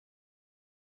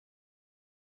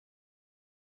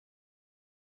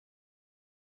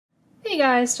Hey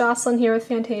guys, Jocelyn here with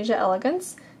Fantasia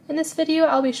Elegance. In this video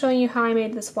I'll be showing you how I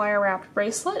made this wire wrapped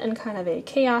bracelet in kind of a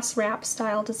chaos wrap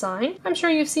style design. I'm sure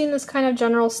you've seen this kind of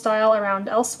general style around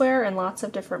elsewhere in lots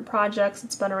of different projects.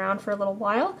 It's been around for a little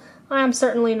while. I am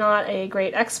certainly not a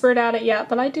great expert at it yet,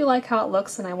 but I do like how it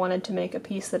looks and I wanted to make a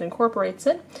piece that incorporates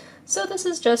it. So this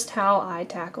is just how I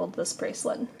tackled this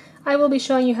bracelet. I will be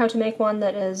showing you how to make one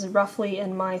that is roughly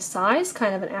in my size,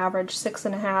 kind of an average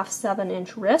 6.5,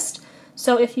 7-inch wrist.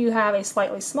 So if you have a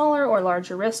slightly smaller or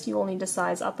larger wrist, you will need to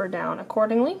size up or down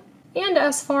accordingly. And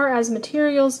as far as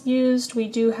materials used, we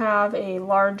do have a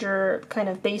larger kind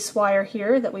of base wire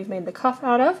here that we've made the cuff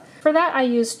out of. For that I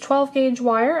used 12 gauge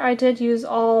wire. I did use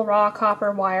all raw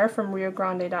copper wire from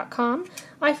riogrande.com.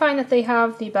 I find that they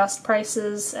have the best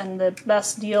prices and the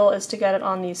best deal is to get it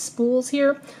on these spools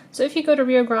here. So if you go to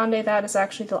Rio Grande, that is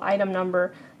actually the item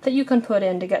number that you can put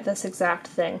in to get this exact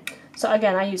thing. So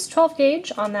again, I used 12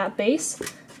 gauge on that base,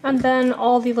 and then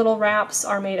all the little wraps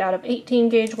are made out of 18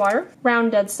 gauge wire,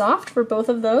 round dead soft for both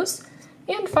of those.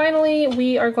 And finally,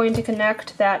 we are going to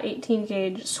connect that 18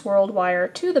 gauge swirled wire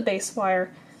to the base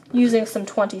wire using some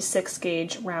 26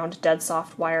 gauge round dead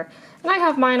soft wire. And I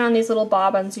have mine on these little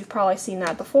bobbins. You've probably seen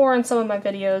that before in some of my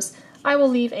videos. I will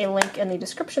leave a link in the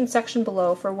description section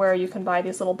below for where you can buy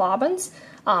these little bobbins.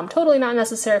 Totally not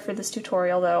necessary for this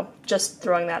tutorial though, just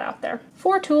throwing that out there.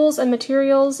 For tools and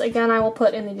materials, again I will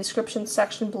put in the description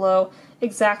section below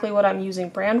exactly what I'm using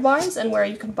brand-wise and where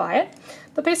you can buy it.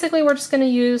 But basically we're just going to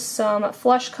use some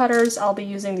flush cutters. I'll be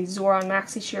using the Xuron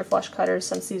Maxi Shear flush cutters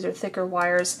since these are thicker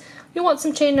wires. If you want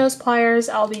some chain nose pliers,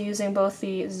 I'll be using both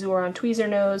the Xuron tweezer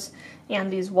nose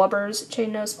and these Wubbers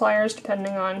chain nose pliers,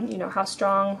 depending on how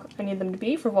strong I need them to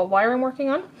be for what wire I'm working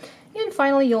on. And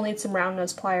finally you'll need some round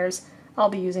nose pliers. I'll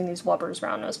be using these Wubbers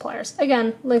round nose pliers.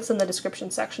 Again, links in the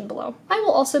description section below. I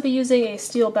will also be using a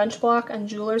steel bench block and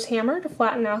jeweler's hammer to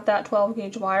flatten out that 12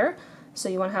 gauge wire, so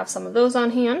you want to have some of those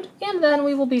on hand. And then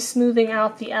we will be smoothing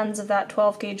out the ends of that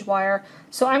 12 gauge wire.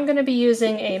 So I'm going to be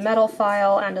using a metal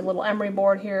file and a little emery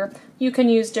board here. You can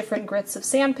use different grits of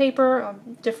sandpaper,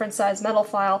 different size metal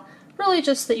file, really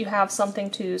just that you have something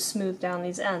to smooth down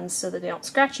these ends so that they don't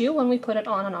scratch you when we put it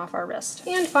on and off our wrist.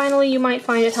 And finally, you might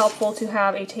find it helpful to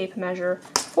have a tape measure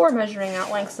for measuring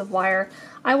out lengths of wire.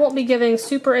 I won't be giving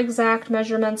super exact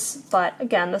measurements, but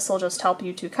again, this will just help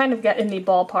you to kind of get in the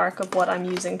ballpark of what I'm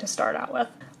using to start out with.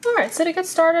 Alright, so to get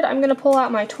started, I'm going to pull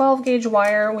out my 12 gauge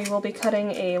wire. We will be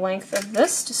cutting a length of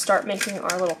this to start making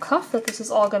our little cuff that this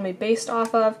is all going to be based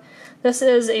off of. This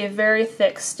is a very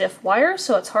thick, stiff wire,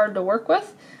 so it's hard to work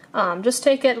with. Just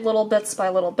take it little bits by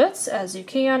little bits as you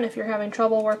can if you're having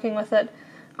trouble working with it.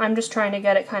 I'm just trying to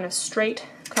get it kind of straight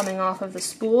coming off of the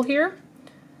spool here.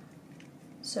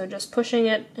 So just pushing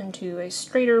it into a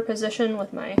straighter position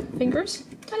with my fingers.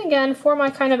 And again, for my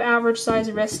kind of average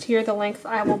size wrist here, the length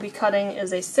I will be cutting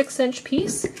is a 6-inch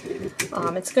piece.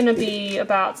 It's going to be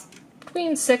about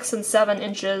between 6 and 7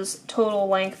 inches total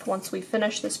length once we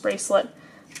finish this bracelet,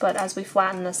 but as we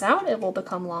flatten this out, it will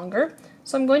become longer.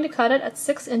 So I'm going to cut it at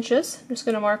 6 inches. I'm just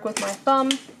going to mark with my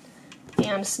thumb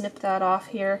and snip that off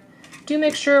here. Do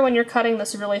make sure when you're cutting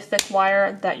this really thick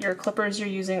wire that your clippers you're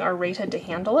using are rated to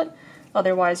handle it.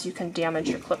 Otherwise you can damage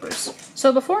your clippers.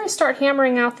 So before I start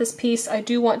hammering out this piece, I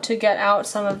do want to get out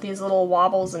some of these little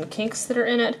wobbles and kinks that are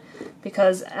in it,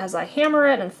 because as I hammer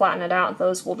it and flatten it out,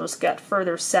 those will just get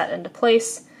further set into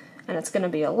place, and it's going to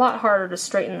be a lot harder to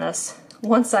straighten this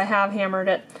once I have hammered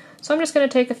it. So I'm just going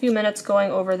to take a few minutes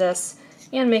going over this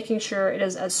and making sure it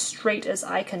is as straight as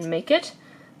I can make it.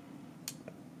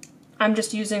 I'm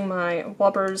just using my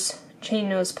Wubbers chain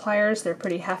nose pliers. They're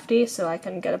pretty hefty, so I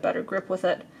can get a better grip with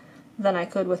it than I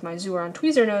could with my Xuron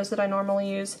tweezer nose that I normally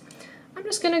use. I'm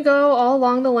just going to go all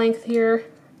along the length here,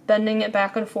 bending it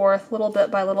back and forth little bit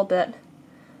by little bit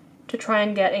to try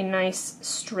and get a nice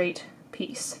straight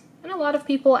piece. And a lot of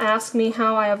people ask me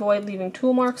how I avoid leaving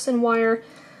tool marks in wire.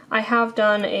 I have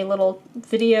done a little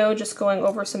video just going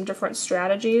over some different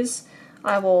strategies.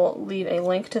 I will leave a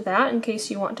link to that in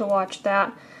case you want to watch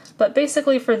that. But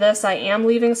basically for this I am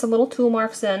leaving some little tool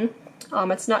marks in.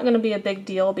 It's not going to be a big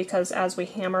deal because as we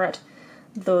hammer it,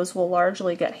 those will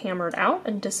largely get hammered out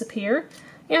and disappear.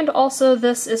 And also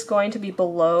this is going to be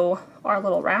below our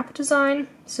little wrap design,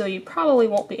 so you probably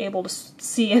won't be able to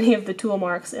see any of the tool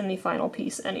marks in the final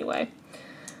piece anyway.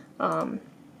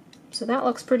 So that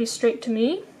looks pretty straight to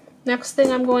me. Next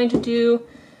thing I'm going to do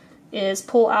is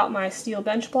pull out my steel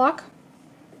bench block,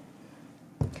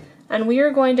 and we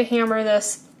are going to hammer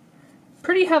this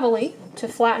pretty heavily to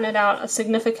flatten it out a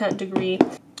significant degree.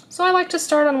 So I like to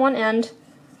start on one end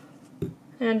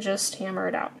and just hammer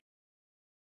it out.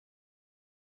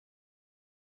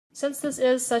 Since this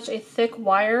is such a thick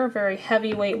wire, very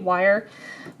heavyweight wire,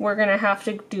 we're going to have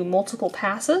to do multiple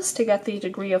passes to get the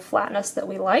degree of flatness that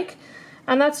we like.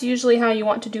 And that's usually how you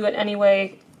want to do it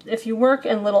anyway. If you work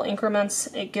in little increments,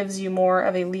 it gives you more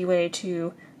of a leeway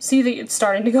to see that it's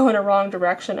starting to go in a wrong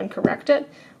direction and correct it.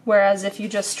 Whereas if you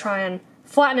just try and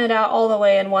flatten it out all the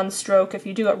way in one stroke, if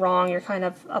you do it wrong, you're kind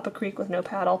of up a creek with no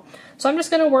paddle. So I'm just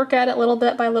going to work at it little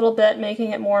bit by little bit,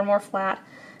 making it more and more flat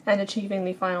and achieving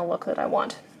the final look that I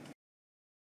want.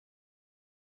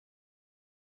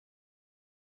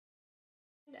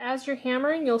 As you're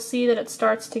hammering, you'll see that it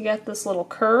starts to get this little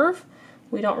curve.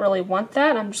 We don't really want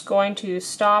that. I'm just going to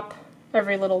stop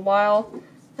every little while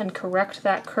and correct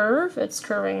that curve. It's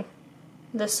curving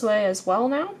this way as well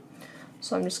now.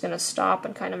 So I'm just going to stop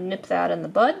and kind of nip that in the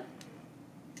bud.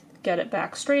 Get it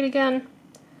back straight again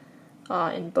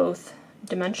in both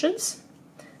dimensions.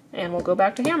 And we'll go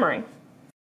back to hammering.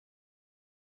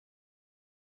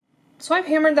 So I've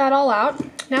hammered that all out.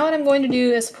 Now what I'm going to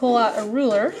do is pull out a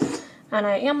ruler. And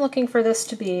I am looking for this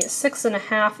to be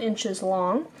 6.5 inches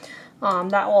long.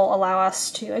 That will allow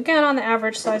us to, again, on the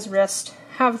average size wrist,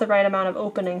 have the right amount of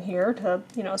opening here to,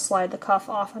 slide the cuff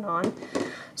off and on.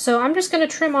 So I'm just going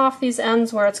to trim off these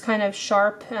ends where it's kind of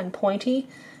sharp and pointy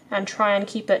and try and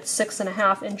keep it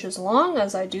 6.5 inches long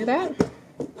as I do that.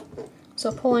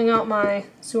 So pulling out my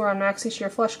Zuron Maxi Shear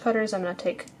flush cutters, I'm going to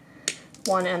take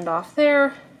one end off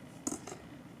there.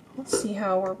 Let's see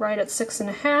how we're right at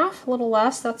 6.5, a little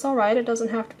less, that's alright, it doesn't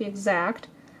have to be exact.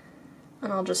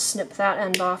 And I'll just snip that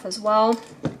end off as well.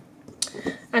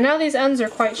 And now these ends are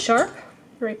quite sharp,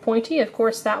 very pointy. Of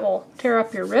course that will tear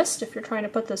up your wrist if you're trying to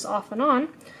put this off and on.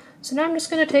 So now I'm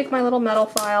just going to take my little metal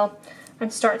file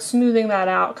and start smoothing that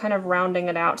out, kind of rounding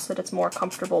it out so that it's more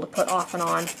comfortable to put off and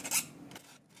on.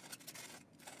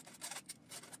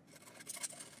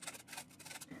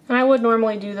 And I would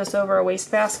normally do this over a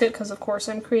wastebasket because, of course,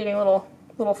 I'm creating little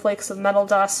flakes of metal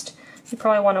dust. You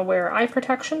probably want to wear eye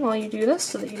protection while you do this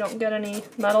so that you don't get any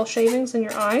metal shavings in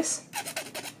your eyes.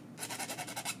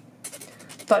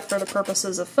 But for the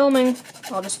purposes of filming,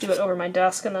 I'll just do it over my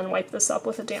desk and then wipe this up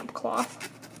with a damp cloth.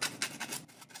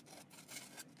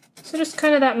 So just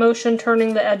kind of that motion,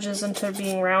 turning the edges into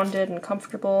being rounded and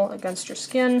comfortable against your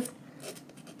skin.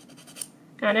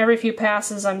 And every few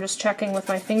passes I'm just checking with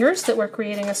my fingers that we're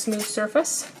creating a smooth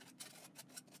surface.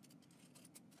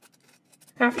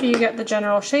 After you get the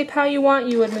general shape how you want,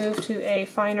 you would move to a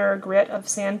finer grit of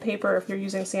sandpaper if you're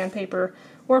using sandpaper.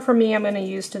 Or for me, I'm going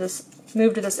to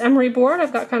move to this emery board.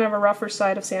 I've got kind of a rougher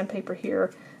side of sandpaper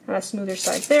here and a smoother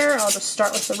side there. I'll just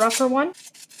start with the rougher one.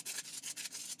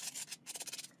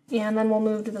 And then we'll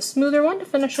move to the smoother one to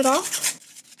finish it off.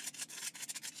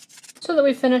 So that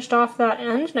we finished off that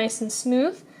end nice and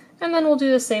smooth, and then we'll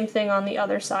do the same thing on the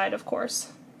other side, of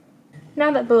course.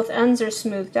 Now that both ends are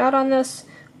smoothed out on this,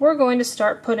 we're going to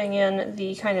start putting in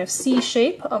the kind of C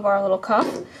shape of our little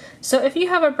cuff. So if you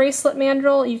have a bracelet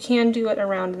mandrel, you can do it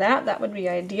around that. That would be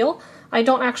ideal. I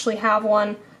don't actually have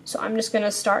one, so I'm just going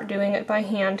to start doing it by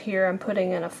hand here. I'm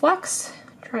putting in a flex,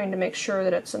 trying to make sure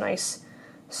that it's a nice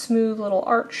smooth little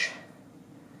arch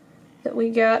that we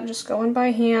get, just going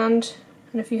by hand.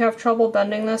 And if you have trouble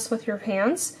bending this with your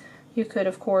hands, you could,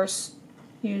 of course,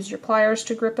 use your pliers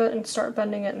to grip it and start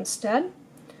bending it instead.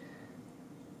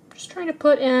 Just trying to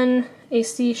put in a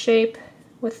C shape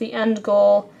with the end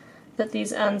goal that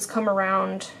these ends come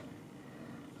around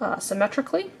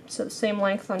symmetrically, so the same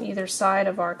length on either side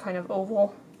of our kind of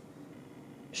oval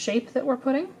shape that we're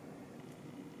putting.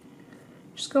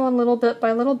 Just going little bit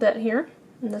by little bit here,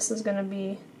 and this is going to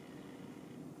be,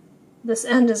 this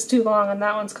end is too long and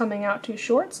that one's coming out too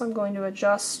short, so I'm going to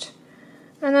adjust.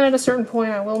 And then at a certain point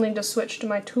I will need to switch to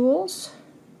my tools.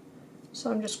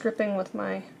 So I'm just gripping with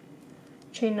my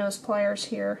chain nose pliers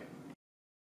here.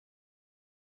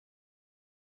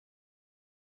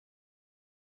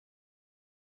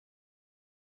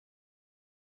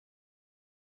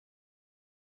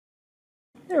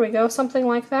 There we go, something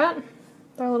like that,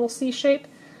 our little C shape.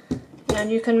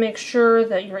 And you can make sure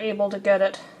that you're able to get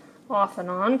it off and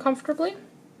on comfortably.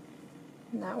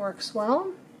 And that works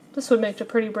well. This would make a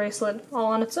pretty bracelet all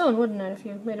on its own, wouldn't it, if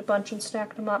you made a bunch and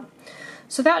stacked them up.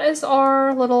 So that is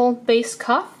our little base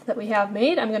cuff that we have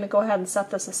made. I'm going to go ahead and set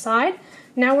this aside.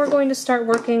 Now we're going to start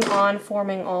working on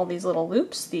forming all these little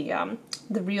loops, the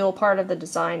real part of the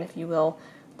design, if you will,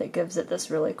 that gives it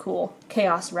this really cool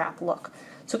chaos wrap look.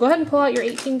 So go ahead and pull out your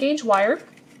 18 gauge wire.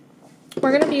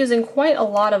 We're going to be using quite a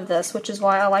lot of this, which is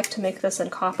why I like to make this in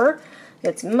copper.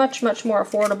 It's much, much more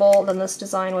affordable than this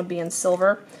design would be in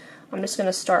silver. I'm just going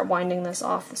to start winding this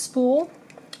off the spool.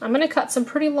 I'm going to cut some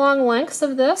pretty long lengths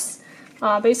of this,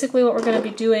 Basically what we're going to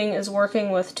be doing is working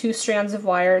with 2 strands of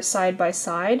wire side by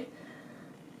side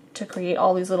to create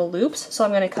all these little loops. So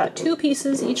I'm going to cut 2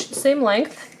 pieces, each the same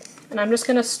length, and I'm just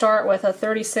going to start with a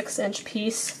 36-inch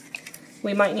piece.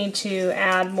 We might need to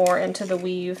add more into the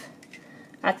weave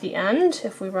at the end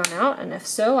if we run out, and if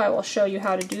so, I will show you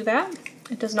how to do that.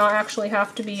 It does not actually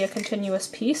have to be a continuous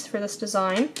piece for this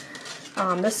design.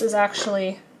 This is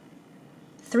actually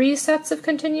 3 sets of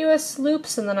continuous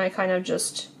loops, and then I kind of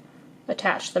just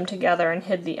attached them together and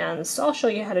hid the ends. So I'll show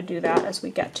you how to do that as we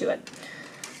get to it.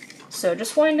 So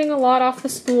just winding a lot off the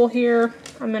spool here,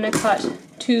 I'm going to cut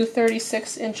 2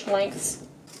 36-inch lengths.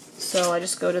 So I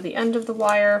just go to the end of the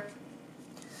wire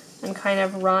and kind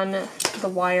of run the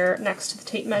wire next to the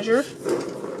tape measure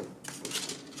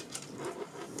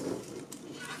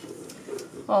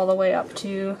all the way up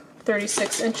to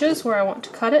 36 inches where I want to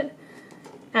cut it.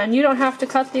 And you don't have to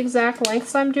cut the exact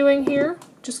lengths I'm doing here,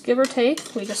 just give or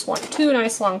take. We just want 2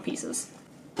 nice long pieces.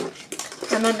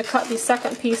 And then to cut the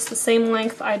second piece the same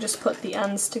length, I just put the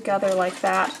ends together like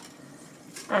that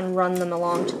and run them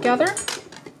along together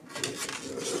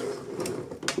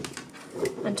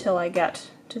until I get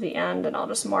to the end, and I'll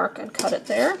just mark and cut it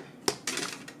there.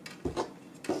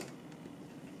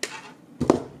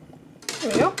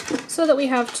 There we go. So that we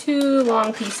have 2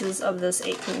 long pieces of this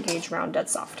 18 gauge round dead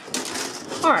soft.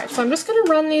 Alright, so I'm just going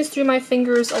to run these through my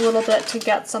fingers a little bit to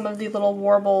get some of the little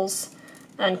warbles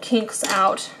and kinks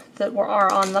out that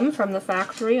are on them from the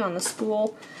factory on the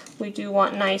spool. We do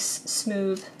want nice,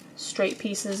 smooth, straight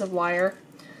pieces of wire,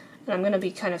 and I'm going to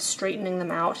be kind of straightening them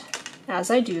out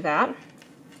as I do that.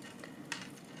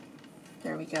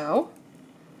 There we go.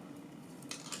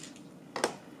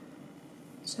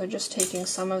 So just taking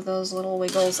some of those little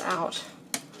wiggles out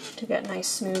to get nice,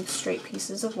 smooth, straight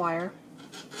pieces of wire.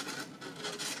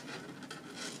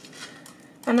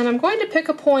 And then I'm going to pick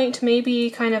a point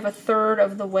maybe kind of a third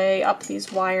of the way up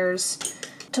these wires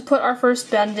to put our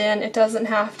first bend in. It doesn't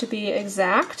have to be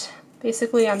exact.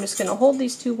 Basically, I'm just going to hold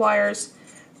these 2 wires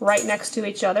right next to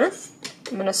each other.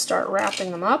 I'm going to start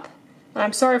wrapping them up. And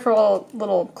I'm sorry for all the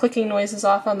little clicking noises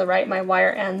off on the right. My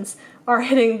wire ends are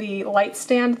hitting the light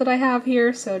stand that I have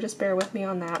here, so just bear with me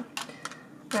on that.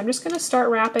 I'm just going to start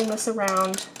wrapping this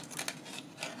around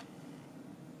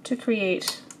to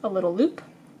create a little loop,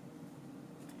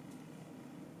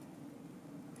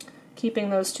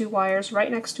 keeping those 2 wires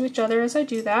right next to each other as I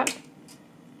do that.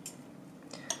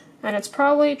 And it's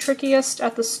probably trickiest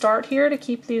at the start here to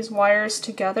keep these wires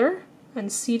together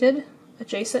and seated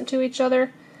adjacent to each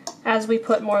other. As we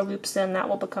put more loops in, that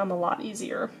will become a lot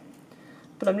easier.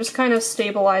 But I'm just kind of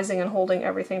stabilizing and holding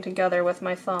everything together with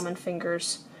my thumb and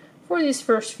fingers for these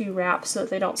first few wraps so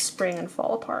that they don't spring and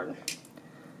fall apart.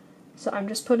 So I'm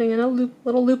just putting in a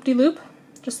little loop-de-loop,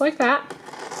 just like that.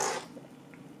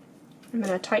 I'm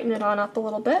going to tighten it on up a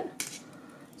little bit.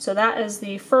 So that is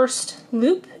the first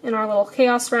loop in our little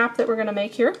chaos wrap that we're going to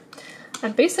make here.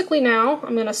 And basically now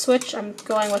I'm going to switch. I'm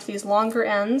going with these longer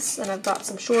ends, and I've got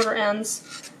some shorter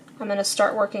ends. I'm going to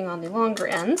start working on the longer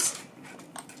ends.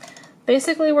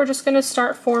 Basically we're just going to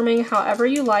start forming however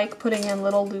you like, putting in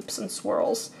little loops and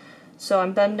swirls. So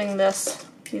I'm bending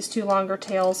these 2 longer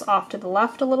tails off to the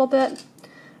left a little bit,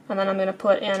 and then I'm going to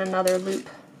put in another loop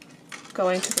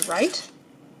going to the right.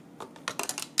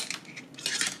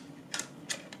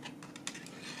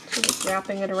 So just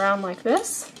wrapping it around like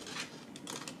this.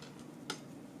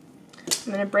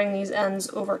 I'm going to bring these ends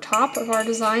over top of our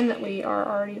design that we are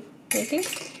already making.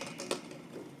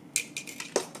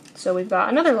 So we've got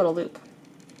another little loop.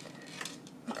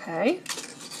 Okay.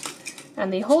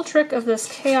 And the whole trick of this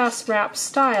chaos wrap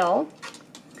style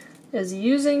is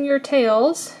using your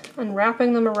tails and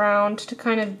wrapping them around to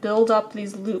kind of build up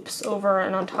these loops over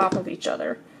and on top of each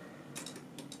other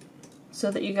so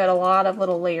that you get a lot of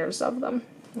little layers of them.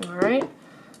 Alright,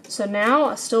 so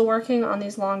now still working on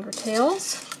these longer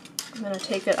tails. I'm going to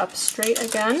take it up straight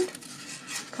again,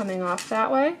 coming off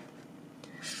that way.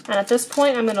 And at this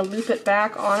point I'm going to loop it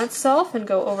back on itself and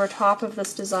go over top of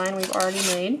this design we've already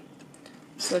made.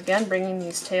 So again, bringing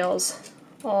these tails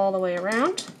all the way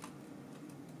around.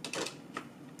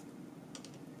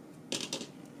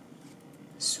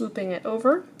 Swooping it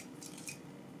over.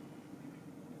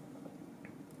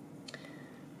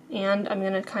 And I'm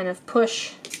going to kind of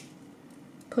push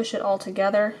it all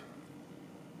together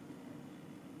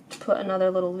to put another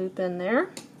little loop in there.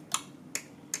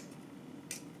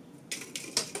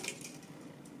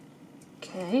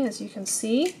 Okay, as you can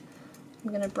see, I'm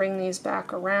going to bring these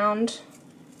back around,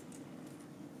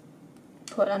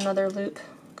 put another loop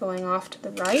going off to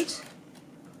the right.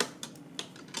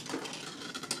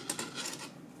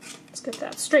 Let's get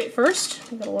that straight first. It's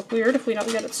going to look weird if we don't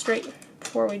get it straight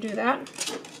before we do that.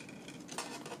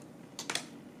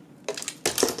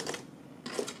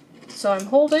 So I'm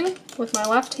holding with my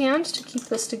left hand to keep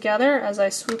this together as I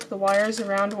swoop the wires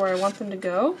around where I want them to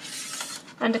go.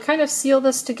 And to kind of seal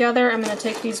this together, I'm going to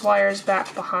take these wires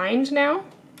back behind now.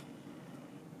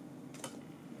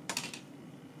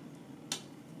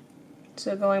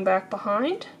 So going back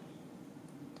behind,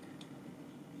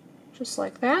 just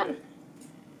like that.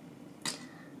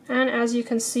 And as you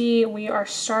can see, we are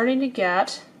starting to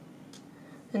get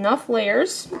enough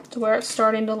layers to where it's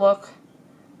starting to look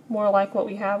more like what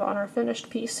we have on our finished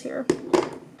piece here.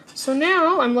 So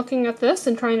now I'm looking at this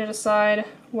and trying to decide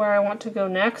where I want to go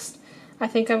next. I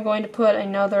think I'm going to put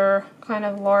another kind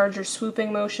of larger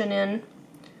swooping motion in,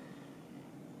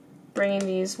 bringing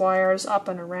these wires up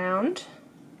and around.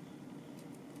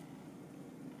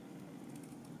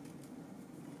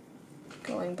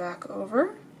 Going back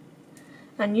over.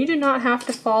 And you do not have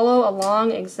to follow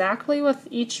along exactly with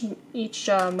each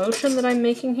motion that I'm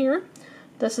making here.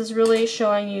 This is really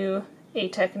showing you a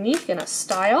technique and a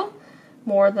style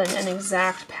more than an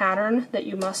exact pattern that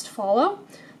you must follow.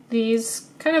 These,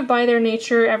 kind of by their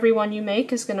nature, every one you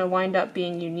make is going to wind up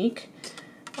being unique.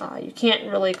 You can't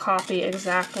really copy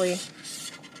exactly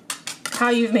how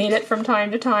you've made it from time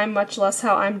to time, much less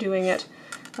how I'm doing it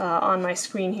on my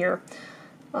screen here.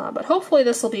 But hopefully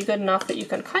this will be good enough that you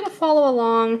can kind of follow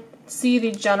along, see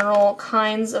the general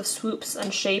kinds of swoops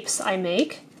and shapes I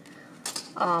make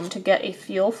to get a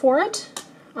feel for it.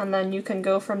 And then you can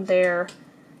go from there,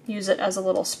 use it as a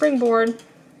little springboard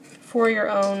for your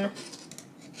own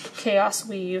chaos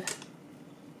weave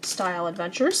style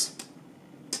adventures.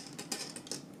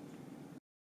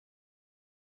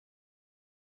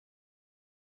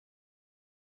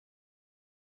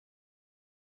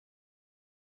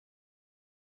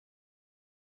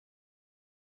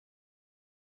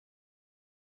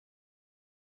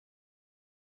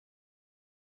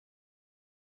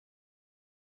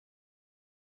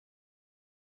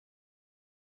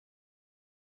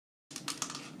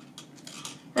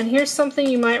 And here's something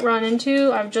you might run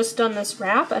into. I've just done this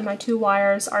wrap and my two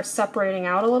wires are separating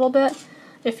out a little bit.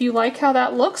 If you like how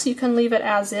that looks, you can leave it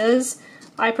as is.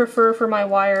 I prefer for my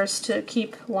wires to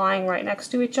keep lying right next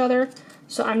to each other.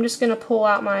 So I'm just going to pull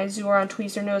out my Zuron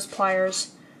tweezer nose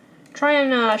pliers, try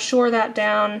and shore that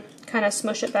down, kind of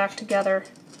smush it back together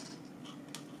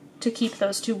to keep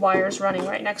those two wires running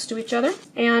right next to each other.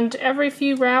 And every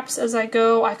few wraps as I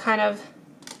go, I kind of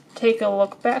take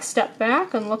a step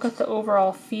back and look at the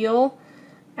overall feel,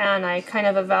 and I kind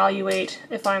of evaluate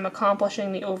if I'm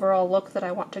accomplishing the overall look that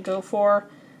I want to go for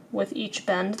with each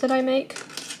bend that I make.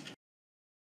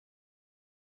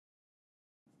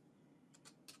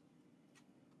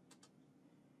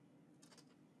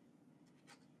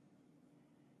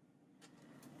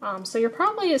 So you're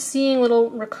probably seeing little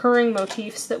recurring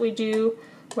motifs that we do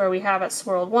where we have it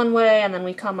swirled one way and then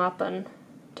we come up and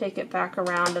take it back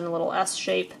around in a little S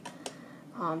shape.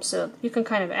 So you can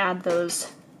kind of add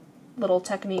those little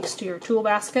techniques to your tool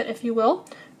basket, if you will,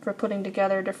 for putting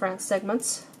together different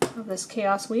segments of this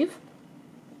chaos weave.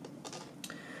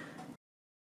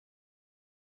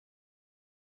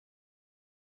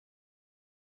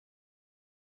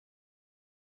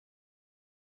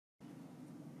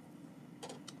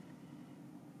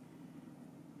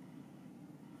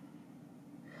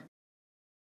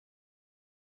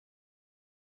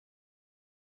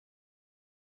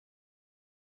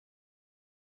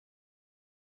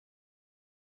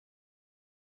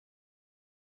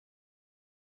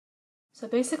 So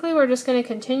basically we're just going to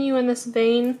continue in this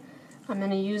vein. I'm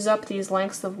going to use up these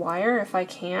lengths of wire if I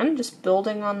can, just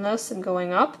building on this and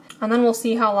going up. And then we'll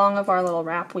see how long of our little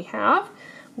wrap we have,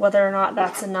 whether or not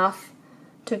that's enough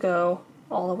to go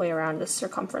all the way around this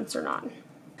circumference or not.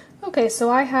 Okay, so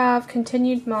I have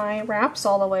continued my wraps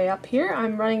all the way up here.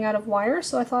 I'm running out of wire,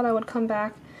 so I thought I would come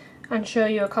back and show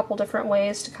you a couple different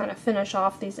ways to kind of finish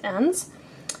off these ends.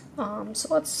 So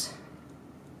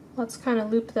let's kind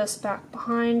of loop this back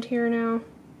behind here now.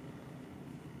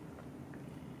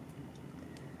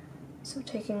 So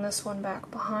taking this one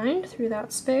back behind through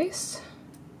that space.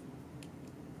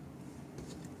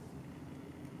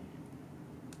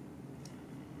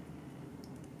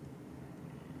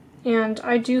 And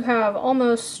I do have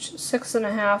almost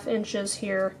 6.5 inches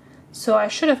here, so I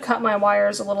should have cut my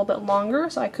wires a little bit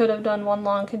longer, so I could have done one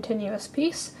long continuous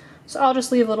piece. So I'll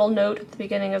just leave a little note at the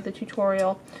beginning of the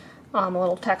tutorial, a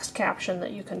little text caption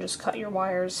that you can just cut your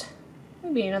wires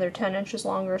maybe another 10 inches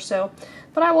longer or so.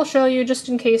 But I will show you, just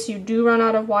in case you do run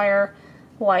out of wire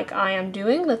like I am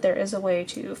doing, that there is a way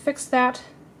to fix that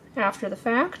after the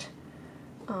fact.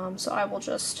 So I will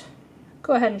just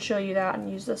go ahead and show you that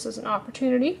and use this as an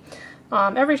opportunity.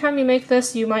 Every time you make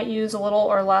this, you might use a little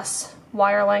or less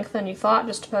wire length than you thought,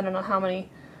 just depending on how many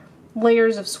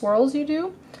layers of swirls you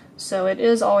do. So it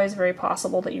is always very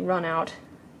possible that you run out,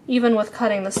 even with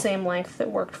cutting the same length that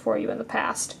worked for you in the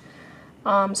past.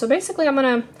 So basically I'm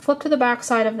going to flip to the back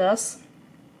side of this.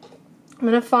 I'm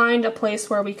going to find a place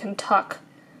where we can tuck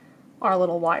our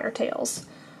little wire tails.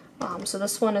 So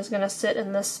this one is going to sit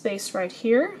in this space right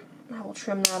here. I will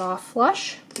trim that off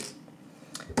flush.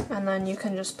 And then you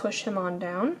can just push him on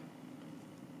down.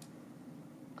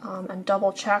 And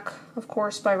double check, of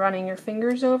course, by running your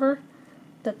fingers over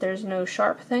that there's no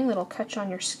sharp thing that'll catch on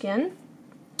your skin.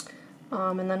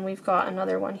 And then we've got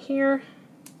another one here,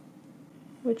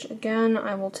 which again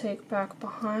I will take back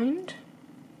behind.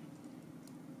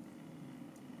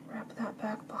 Wrap that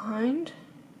back behind.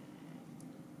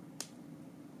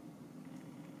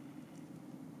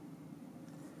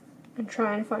 And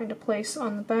try and find a place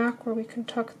on the back where we can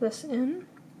tuck this in.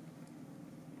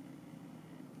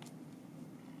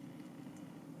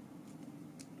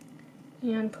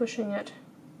 And pushing that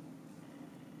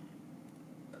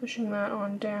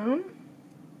on down.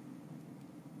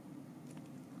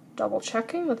 Double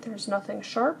checking that there's nothing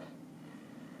sharp.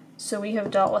 So we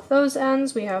have dealt with those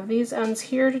ends. We have these ends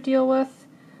here to deal with.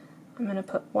 I'm going to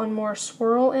put one more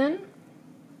swirl in,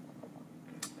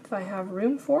 if I have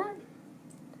room for it.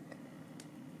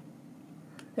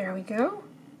 There we go.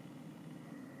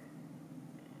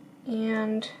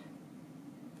 And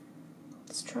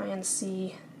let's try and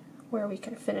see where we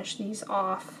can finish these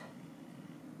off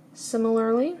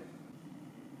similarly.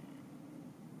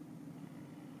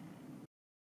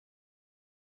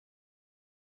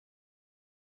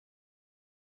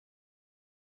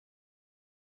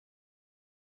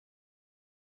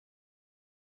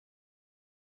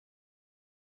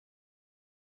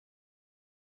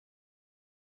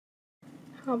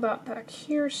 How about back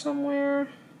here somewhere?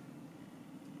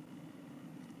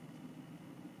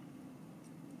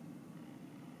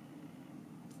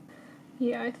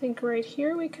 Yeah, I think right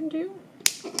here we can do.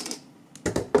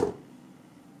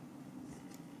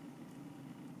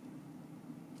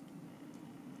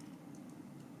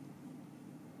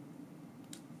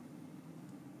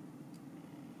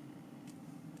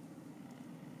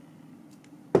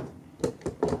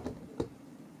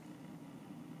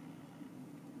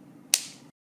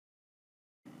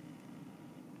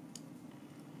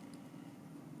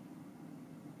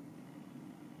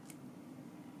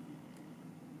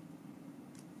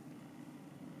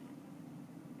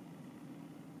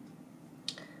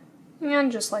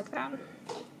 And just like that.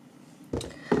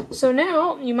 So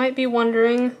now you might be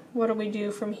wondering, what do we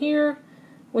do from here?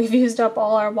 We've used up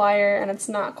all our wire and it's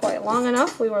not quite long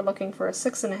enough. We were looking for a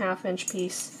 6.5 inch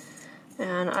piece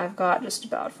and I've got just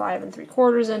about 5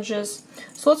 3/4 inches.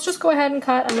 So let's just go ahead and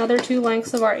cut another 2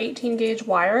 lengths of our 18 gauge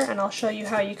wire and I'll show you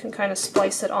how you can kind of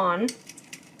splice it on.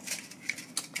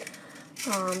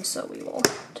 So we will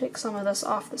take some of this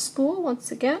off the spool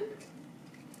once again,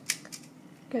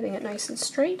 getting it nice and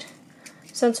straight.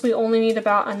 Since we only need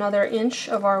about another inch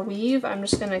of our weave, I'm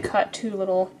just going to cut 2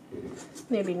 little,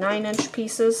 maybe 9-inch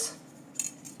pieces.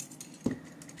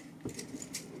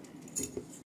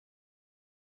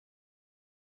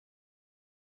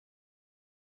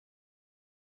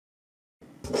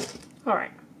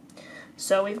 Alright,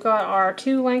 so we've got our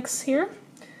 2 lengths here.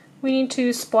 We need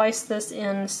to splice this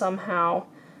in somehow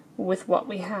with what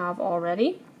we have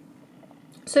already.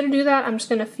 So to do that, I'm just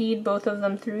going to feed both of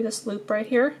them through this loop right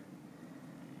here.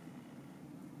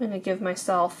 I'm going to give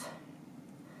myself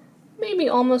maybe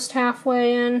almost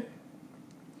halfway in,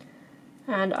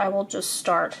 and I will just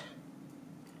start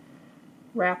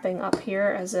wrapping up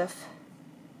here as if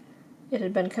it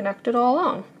had been connected all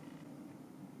along.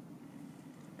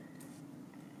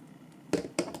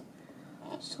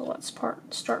 So let's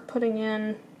start putting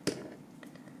in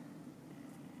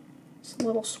some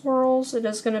little swirls. It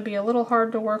is going to be a little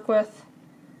hard to work with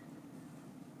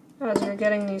as you're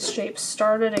getting these shapes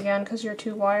started, again, because your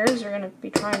 2 wires are going to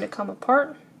be trying to come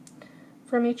apart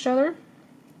from each other.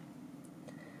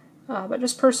 But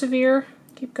just persevere,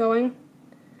 keep going,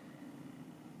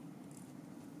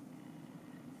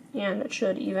 and it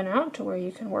should even out to where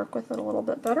you can work with it a little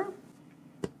bit better.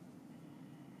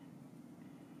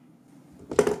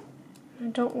 I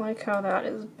don't like how that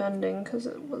is bending because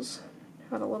it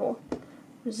had a little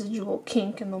residual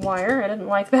kink in the wire. I didn't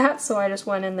like that, so I just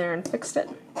went in there and fixed it.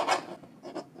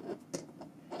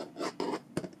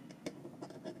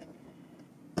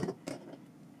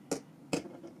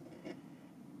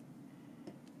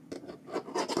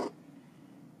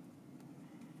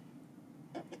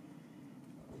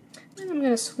 And I'm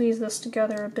going to squeeze this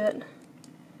together a bit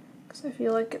because I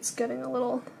feel like it's getting a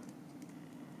little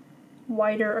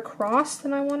wider across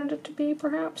than I wanted it to be,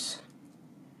 perhaps.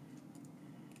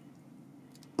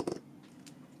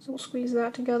 So we'll squeeze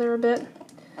that together a bit.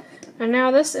 And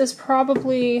now this is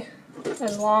probably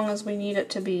as long as we need it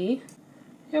to be.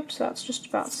 Yep, so that's just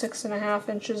about 6.5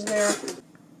 inches there.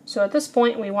 So at this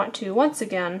point we want to, once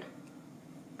again,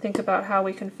 think about how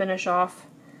we can finish off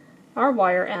our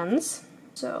wire ends.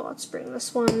 So let's bring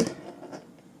this one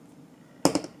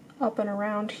up and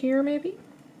around here maybe.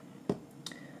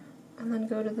 And then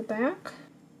go to the back.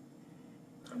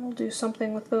 And we'll do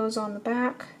something with those on the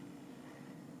back.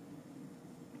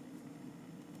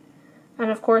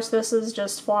 And of course this is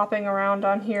just flopping around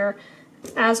on here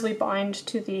as we bind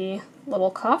to the little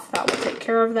cuff. That will take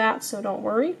care of that, so don't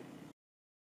worry.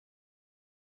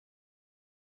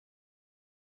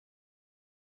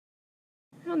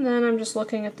 And then I'm just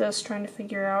looking at this, trying to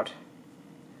figure out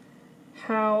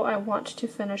how I want to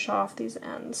finish off these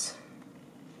ends.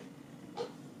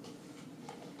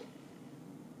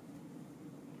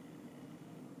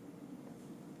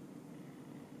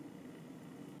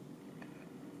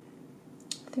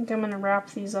 I think I'm going to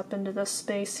wrap these up into this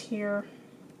space here.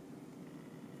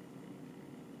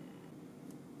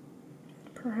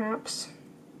 Perhaps.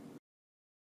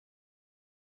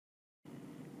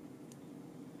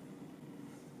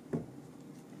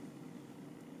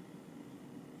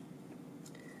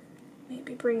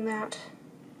 Maybe bring that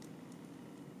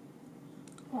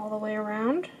all the way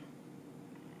around.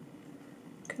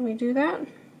 Can we do that?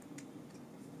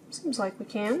 Seems like we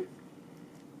can.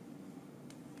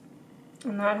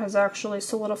 And that has actually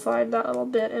solidified that little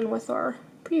bit in with our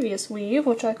previous weave,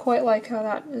 which I quite like how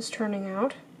that is turning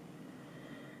out.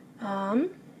 And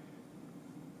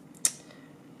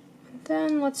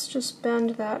then let's just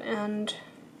bend that end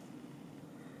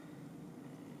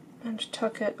and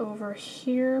tuck it over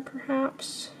here,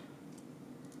 perhaps,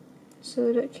 so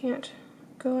that it can't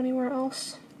go anywhere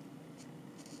else.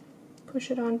 Push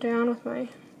it on down with my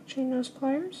chain nose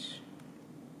pliers.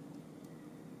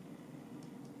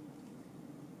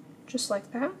 Just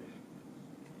like that.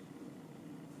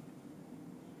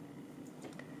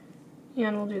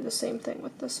 And we'll do the same thing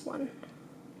with this one,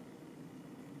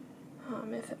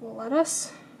 if it will let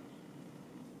us.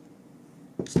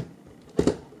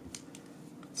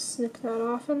 Snip that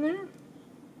off in there.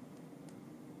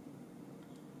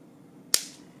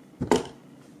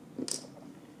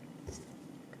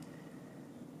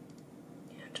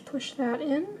 And push that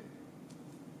in.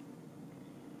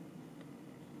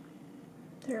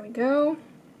 There we go.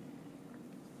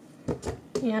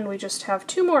 And we just have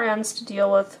 2 more ends to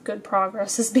deal with. Good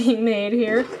progress is being made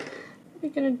here. What are we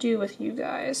going to do with you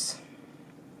guys?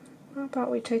 How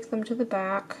about we take them to the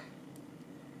back?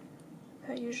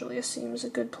 That usually seems a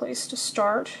good place to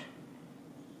start.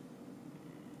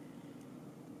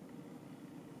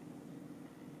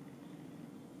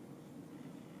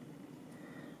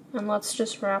 And let's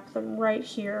just wrap them right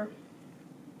here,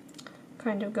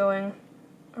 kind of going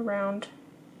around.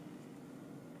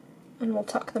 And we'll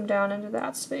tuck them down into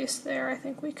that space there. I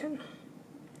think we can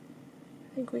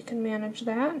manage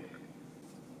that.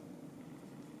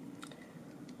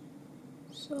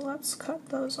 So let's cut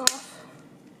those off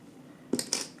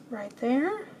right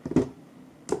there.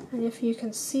 And if you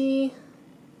can see,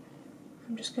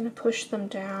 I'm just going to push them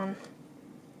down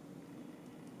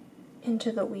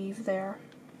into the weave there.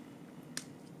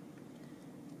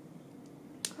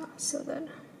 So that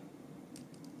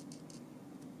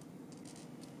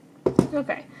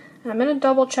okay, and I'm going to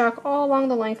double check all along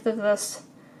the length of this.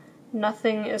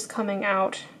 Nothing is coming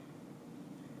out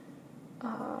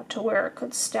to where it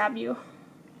could stab you.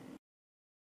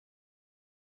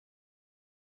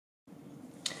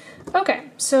 Okay,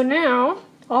 so now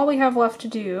all we have left to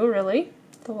do, really,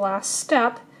 the last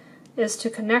step, is to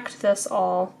connect this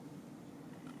all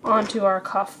onto our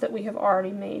cuff that we have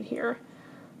already made here.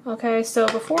 Okay, so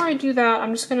before I do that,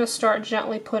 I'm just going to start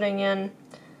gently putting in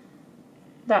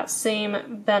that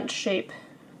same bent shape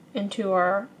into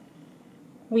our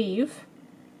weave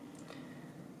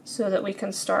so that we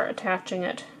can start attaching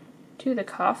it to the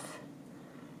cuff.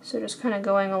 So just kind of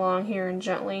going along here and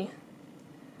gently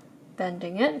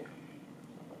bending it.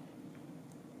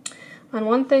 And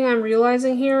one thing I'm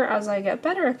realizing here as I get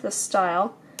better at this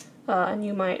style, and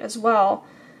you might as well,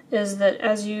 is that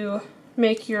as you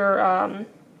make your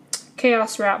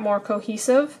chaos wrap more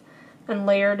cohesive and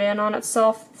layered in on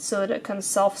itself so that it can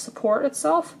self-support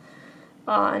itself,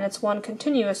 and it's one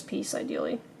continuous piece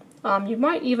ideally. You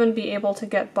might even be able to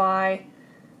get by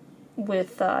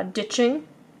with ditching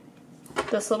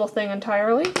this little thing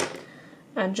entirely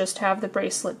and just have the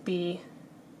bracelet be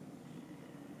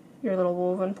your little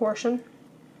woven portion.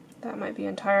 That might be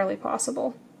entirely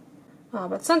possible.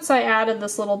 But since I added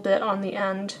this little bit on the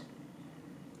end,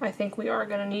 I think we are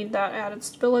going to need that added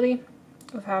stability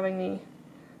of having the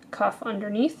cuff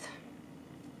underneath.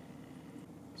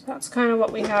 So that's kind of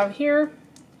what we have here.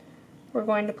 We're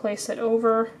going to place it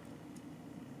over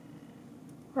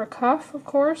our cuff, of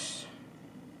course,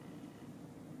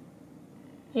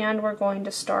 and we're going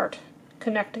to start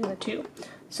connecting the two.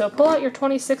 So pull out your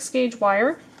 26 gauge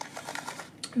wire.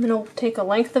 I'm going to take a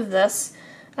length of this,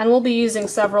 and we'll be using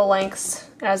several lengths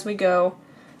as we go.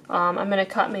 I'm going to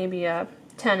cut maybe a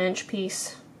 10-inch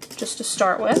piece just to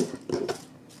start with.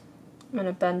 I'm going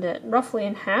to bend it roughly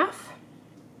in half.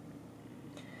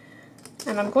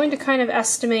 And I'm going to kind of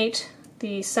estimate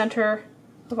the center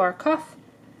of our cuff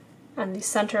and the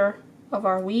center of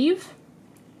our weave.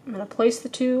 I'm going to place the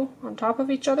two on top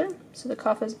of each other so the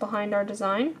cuff is behind our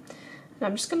design. And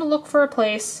I'm just going to look for a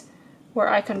place where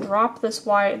I can drop these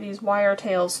wire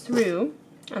tails through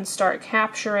and start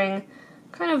capturing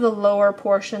kind of the lower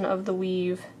portion of the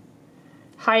weave,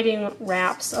 hiding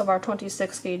wraps of our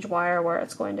 26 gauge wire where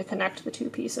it's going to connect the two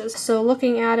pieces. So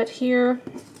looking at it here,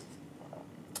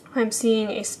 I'm seeing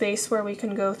a space where we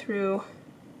can go through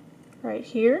right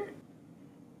here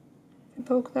and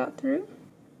poke that through.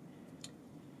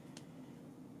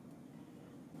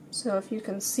 So if you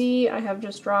can see, I have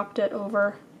just dropped it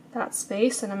over that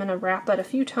space, and I'm going to wrap it a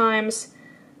few times,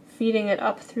 feeding it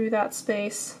up through that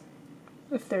space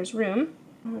if there's room,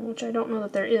 which I don't know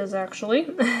that there is actually.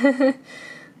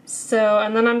 So,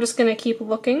 and then I'm just going to keep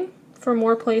looking for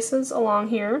more places along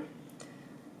here,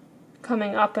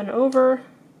 coming up and over,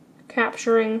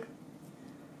 capturing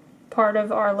part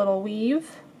of our little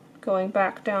weave, going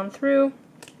back down through.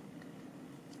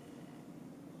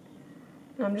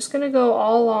 And I'm just going to go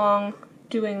all along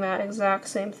doing that exact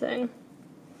same thing.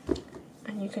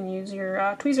 And you can use your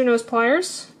tweezer nose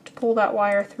pliers to pull that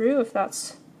wire through if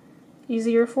that's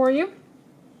easier for you.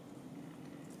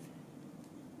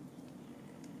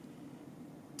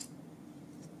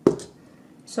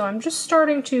 So I'm just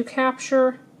starting to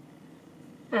capture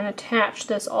and attach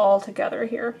this all together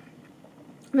here.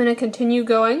 I'm going to continue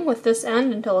going with this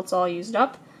end until it's all used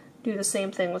up. Do the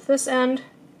same thing with this end.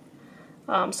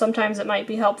 Sometimes it might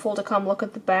be helpful to come look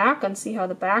at the back and see how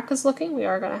the back is looking. We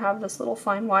are going to have this little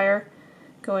fine wire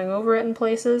going over it in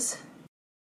places.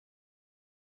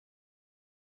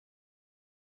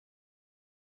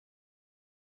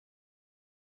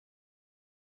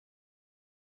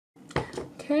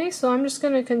 Okay, so I'm just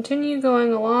going to continue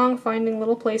going along, finding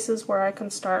little places where I can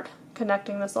start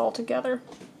connecting this all together.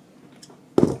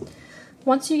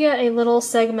 Once you get a little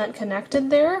segment connected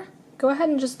there, go ahead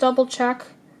and just double check,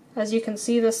 as you can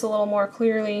see this a little more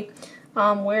clearly,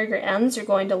 where your ends are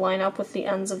going to line up with the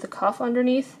ends of the cuff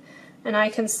underneath. And I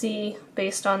can see,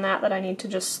 based on that, that I need to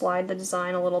just slide the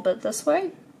design a little bit this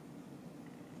way.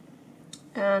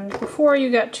 And before you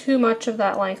get too much of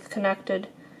that length connected,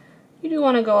 you do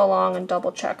want to go along and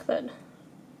double check that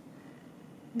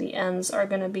the ends are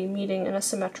going to be meeting in a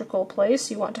symmetrical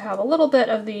place. You want to have a little bit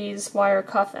of these wire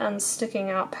cuff ends sticking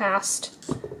out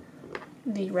past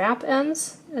the wrap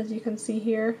ends. As you can see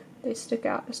here, they stick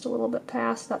out just a little bit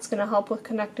past. That's going to help with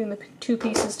connecting the two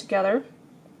pieces together.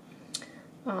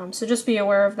 So just be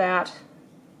aware of that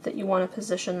you want to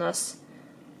position this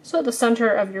so the center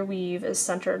of your weave is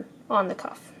centered on the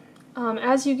cuff.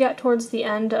 As you get towards the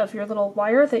end of your little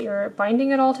wire that you're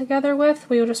binding it all together with,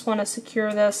 we just want to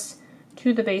secure this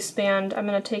to the base band. I'm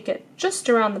going to take it just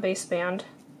around the base band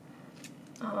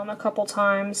a couple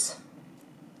times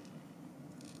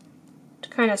to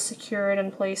kind of secure it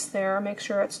in place there, make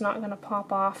sure it's not going to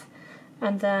pop off.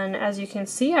 And then, as you can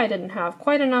see, I didn't have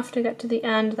quite enough to get to the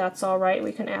end. That's all right,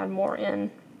 we can add more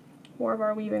in, more of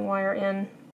our weaving wire in.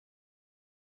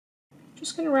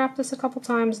 Just going to wrap this a couple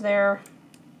times there.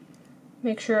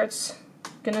 Make sure it's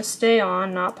going to stay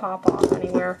on, not pop off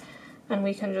anywhere, and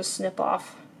we can just snip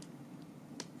off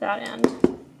that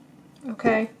end.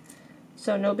 Okay,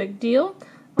 so no big deal.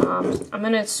 I'm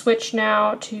going to switch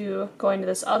now to going to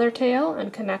this other tail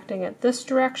and connecting it this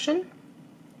direction.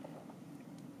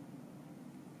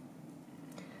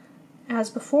 As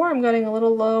before, I'm getting a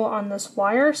little low on this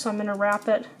wire, so I'm going to wrap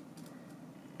it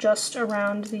just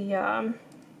around the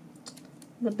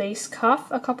base cuff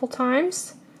a couple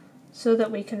times so that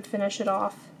we can finish it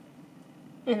off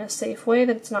in a safe way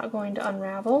that it's not going to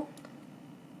unravel.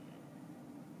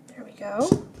 There we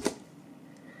go.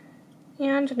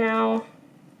 And now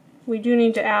we do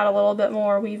need to add a little bit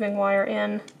more weaving wire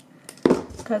in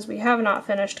because we have not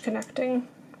finished connecting.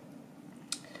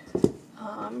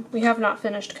 We have not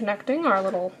finished connecting our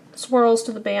little swirls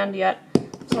to the band yet,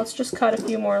 so let's just cut a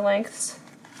few more lengths.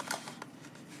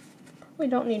 We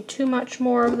don't need too much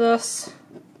more of this.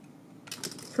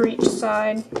 for each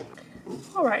side.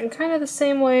 Alright, and kind of the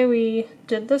same way we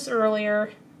did this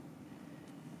earlier,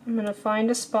 I'm going to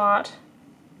find a spot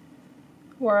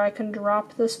where I can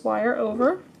drop this wire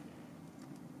over.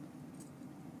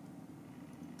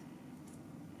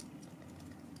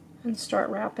 And start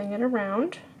wrapping it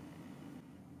around.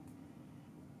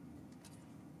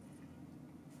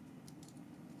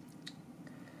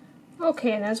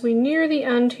 Okay, and as we near the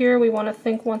end here, we want to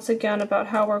think once again about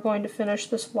how we're going to finish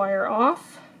this wire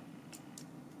off.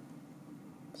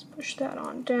 Let's push that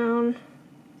on down.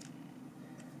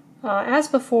 As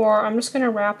before, I'm just going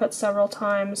to wrap it several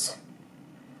times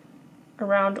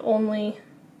around only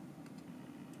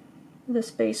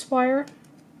this base wire.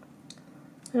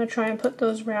 I'm going to try and put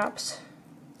those wraps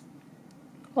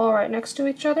all right next to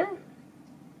each other.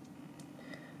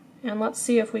 And let's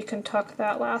see if we can tuck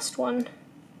that last one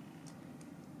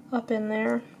up in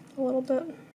there a little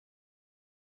bit.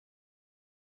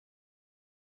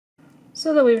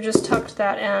 So that we've just tucked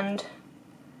that end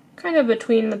kind of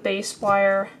between the base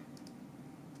wire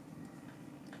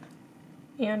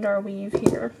and our weave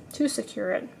here to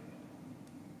secure it.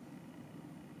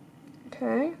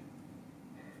 Okay.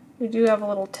 We do have a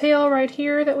little tail right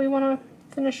here that we want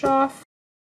to finish off.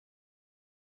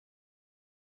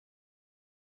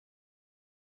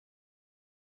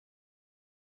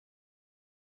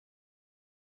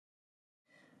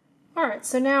 Alright,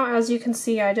 so now as you can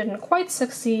see, I didn't quite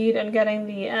succeed in getting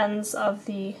the ends of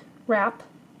the wrap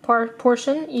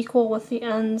portion equal with the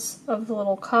ends of the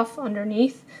little cuff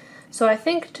underneath. So I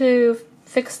think to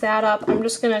fix that up, I'm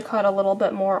just going to cut a little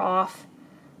bit more off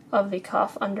of the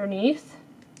cuff underneath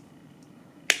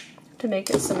to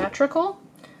make it symmetrical,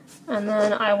 and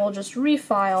then I will just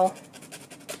refile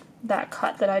that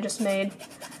cut that I just made,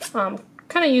 kind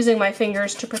of using my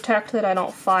fingers to protect that I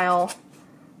don't file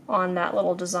on that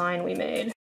little design we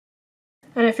made.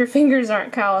 And if your fingers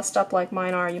aren't calloused up like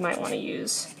mine are, you might want to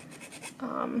use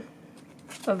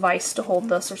a vise to hold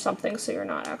this or something so you're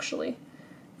not actually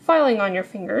filing on your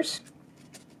fingers.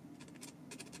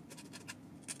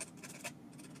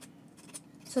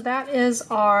 So that is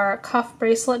our cuff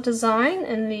bracelet design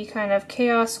in the kind of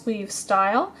chaos weave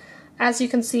style. As you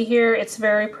can see here, it's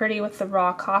very pretty with the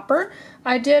raw copper.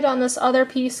 I did on this other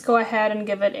piece go ahead and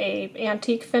give it a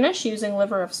antique finish using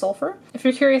liver of sulfur. If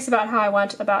you're curious about how I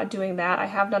went about doing that, I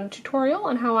have done a tutorial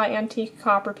on how I antique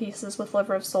copper pieces with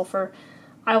liver of sulfur.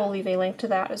 I will leave a link to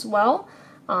that as well.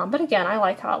 But again, I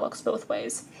like how it looks both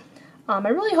ways. I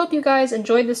really hope you guys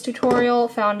enjoyed this tutorial,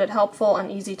 found it helpful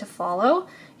and easy to follow.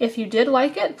 If you did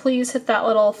like it, please hit that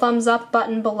little thumbs up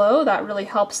button below. That really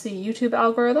helps the YouTube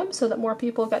algorithm so that more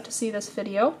people get to see this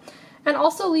video. And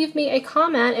also leave me a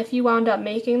comment if you wound up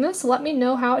making this. Let me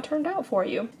know how it turned out for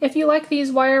you. If you like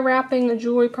these wire wrapping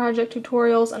jewelry project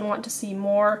tutorials and want to see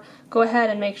more, go ahead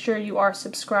and make sure you are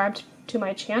subscribed to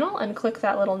my channel and click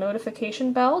that little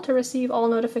notification bell to receive all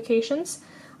notifications.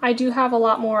 I do have a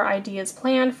lot more ideas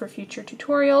planned for future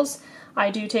tutorials. I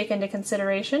do take into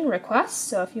consideration requests,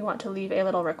 so if you want to leave a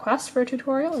little request for a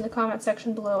tutorial in the comment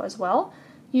section below as well,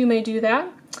 you may do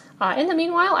that. In the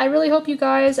meanwhile, I really hope you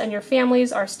guys and your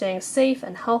families are staying safe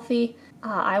and healthy.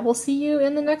 I will see you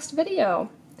in the next video.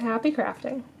 Happy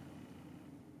crafting!